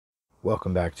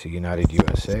Welcome back to United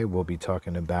USA. We'll be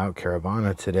talking about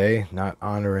Caravana today, not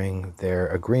honoring their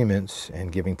agreements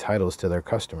and giving titles to their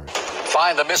customers.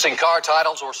 Find the missing car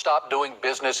titles or stop doing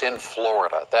business in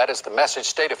Florida. That is the message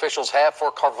state officials have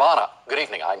for Carvana. Good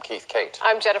evening. I'm Keith Kate.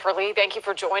 I'm Jennifer Lee. Thank you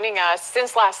for joining us.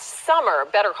 Since last summer,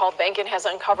 Better Call Banking has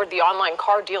uncovered the online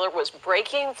car dealer was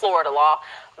breaking Florida law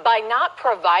by not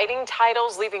providing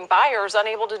titles, leaving buyers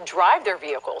unable to drive their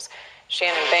vehicles.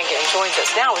 Shannon Bengen joins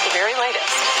us now with the very latest.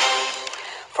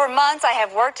 For months, I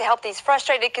have worked to help these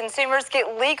frustrated consumers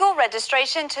get legal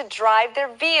registration to drive their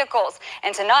vehicles.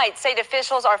 And tonight, state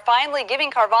officials are finally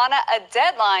giving Carvana a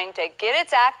deadline to get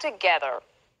its act together.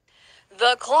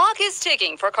 The clock is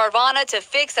ticking for Carvana to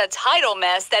fix a title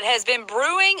mess that has been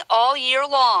brewing all year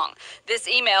long. This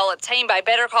email obtained by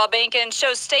Better Call Banking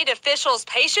shows state officials'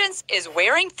 patience is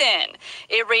wearing thin.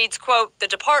 It reads, quote, "The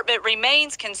department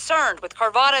remains concerned with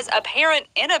Carvana's apparent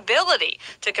inability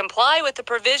to comply with the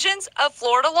provisions of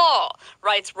Florida law,"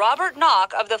 writes Robert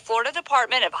Knock of the Florida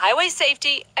Department of Highway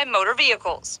Safety and Motor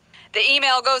Vehicles. The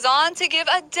email goes on to give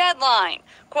a deadline.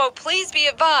 Quote, "Please be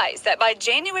advised that by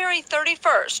January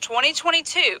 31st,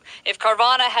 2022, if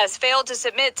Carvana has failed to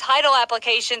submit title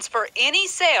applications for any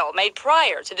sale made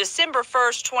prior to December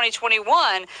 1st,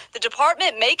 2021, the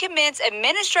department may commence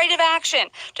administrative action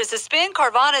to suspend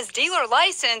Carvana's dealer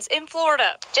license in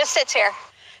Florida." Just sits here.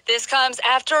 This comes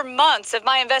after months of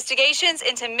my investigations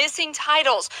into missing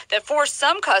titles that forced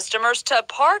some customers to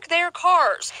park their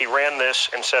cars. He ran this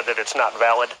and said that it's not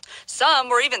valid. Some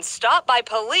were even stopped by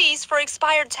police for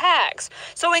expired tags.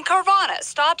 So when Carvana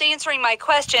stopped answering my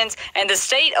questions and the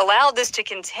state allowed this to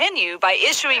continue by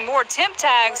issuing more temp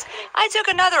tags, I took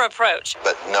another approach.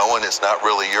 But knowing it's not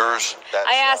really yours,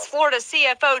 I asked Florida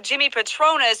CFO Jimmy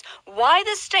Petronas why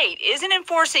the state isn't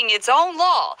enforcing its own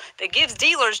law that gives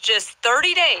dealers just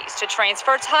 30 days to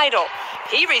transfer title.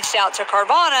 He reached out to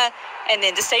Carvana and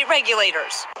then to state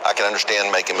regulators. I can understand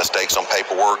making mistakes on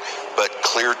paperwork, but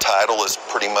clear title is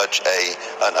pretty much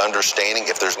an understanding.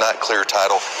 If there's not clear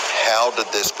title, how did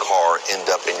this car end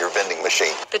up in your vending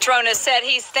machine? Petronas said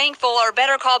he's thankful our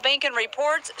Better Call Banking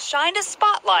reports shined a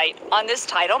spotlight on this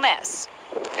title mess.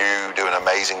 You do an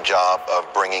amazing job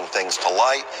of bringing things to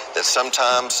light that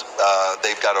sometimes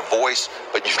they've got a voice,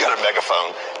 but you've got a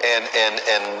megaphone. And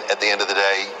at the end of the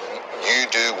day, you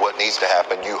do what needs to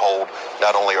happen. You hold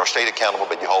not only our state accountable,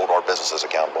 but you hold our businesses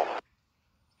accountable.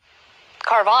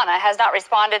 Carvana has not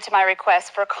responded to my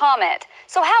request for comment.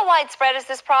 So how widespread is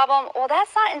this problem? Well,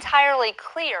 that's not entirely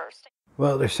clear.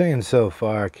 Well, they're saying so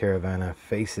far Caravana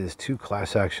faces 2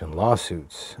 class action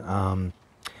lawsuits.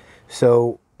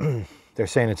 They're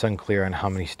saying it's unclear on how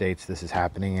many states this is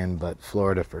happening in, but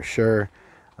Florida for sure.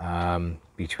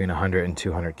 Between 100 and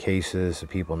 200 cases of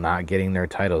people not getting their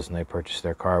titles and they purchase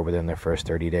their car within their first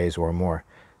 30 days or more.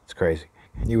 It's crazy.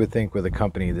 You would think with a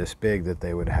company this big that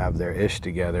they would have their ish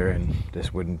together and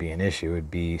this wouldn't be an issue. It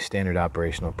would be standard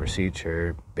operational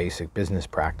procedure, basic business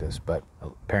practice, but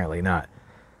apparently not.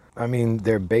 I mean,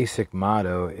 their basic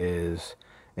motto is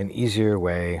an easier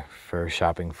way for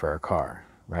shopping for a car,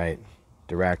 right?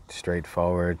 Direct,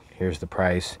 straightforward, here's the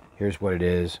price, here's what it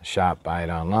is, shop, buy it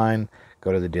online,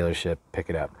 go to the dealership, pick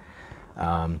it up.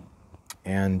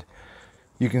 And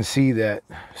you can see that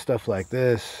stuff like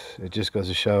this, it just goes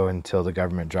to show until the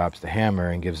government drops the hammer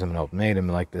and gives them an ultimatum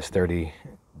like this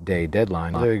 30-day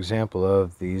deadline. Another example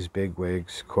of these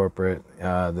bigwigs, corporate,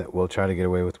 that will try to get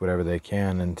away with whatever they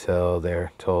can until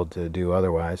they're told to do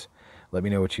otherwise. Let me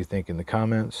know what you think in the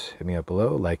comments. Hit me up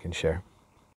below, like and share.